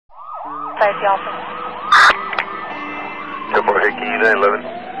outside the office. 10-4, hey, can you 911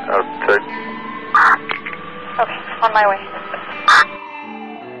 outside? Okay, on my way.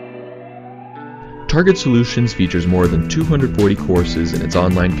 TargetSolutions features more than 240 courses in its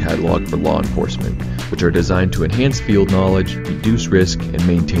online catalog for law enforcement, which are designed to enhance field knowledge, reduce risk, and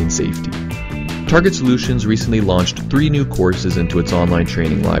maintain safety. TargetSolutions recently launched 3 new courses into its online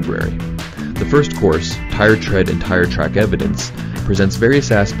training library. The first course, Tire Tread and Tire Track Evidence, presents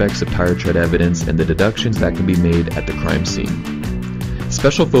various aspects of tire tread evidence and the deductions that can be made at the crime scene.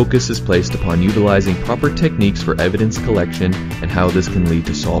 Special focus is placed upon utilizing proper techniques for evidence collection and how this can lead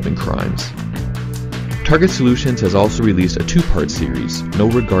to solving crimes. TargetSolutions has also released a 2-part series, No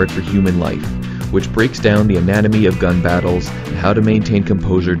Regard for Human Life, which breaks down the anatomy of gun battles and how to maintain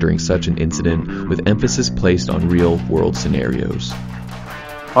composure during such an incident, with emphasis placed on real-world scenarios.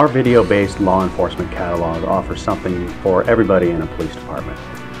 Our video-based law enforcement catalog offers something for everybody in a police department,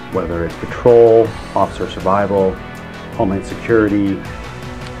 whether it's patrol, officer survival, homeland security,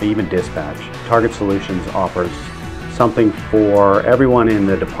 even dispatch. TargetSolutions offers something for everyone in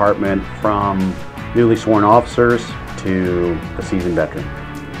the department, from newly sworn officers to a seasoned veteran.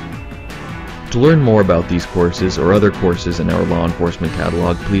 To learn more about these courses or other courses in our law enforcement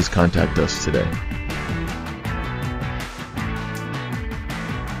catalog, please contact us today.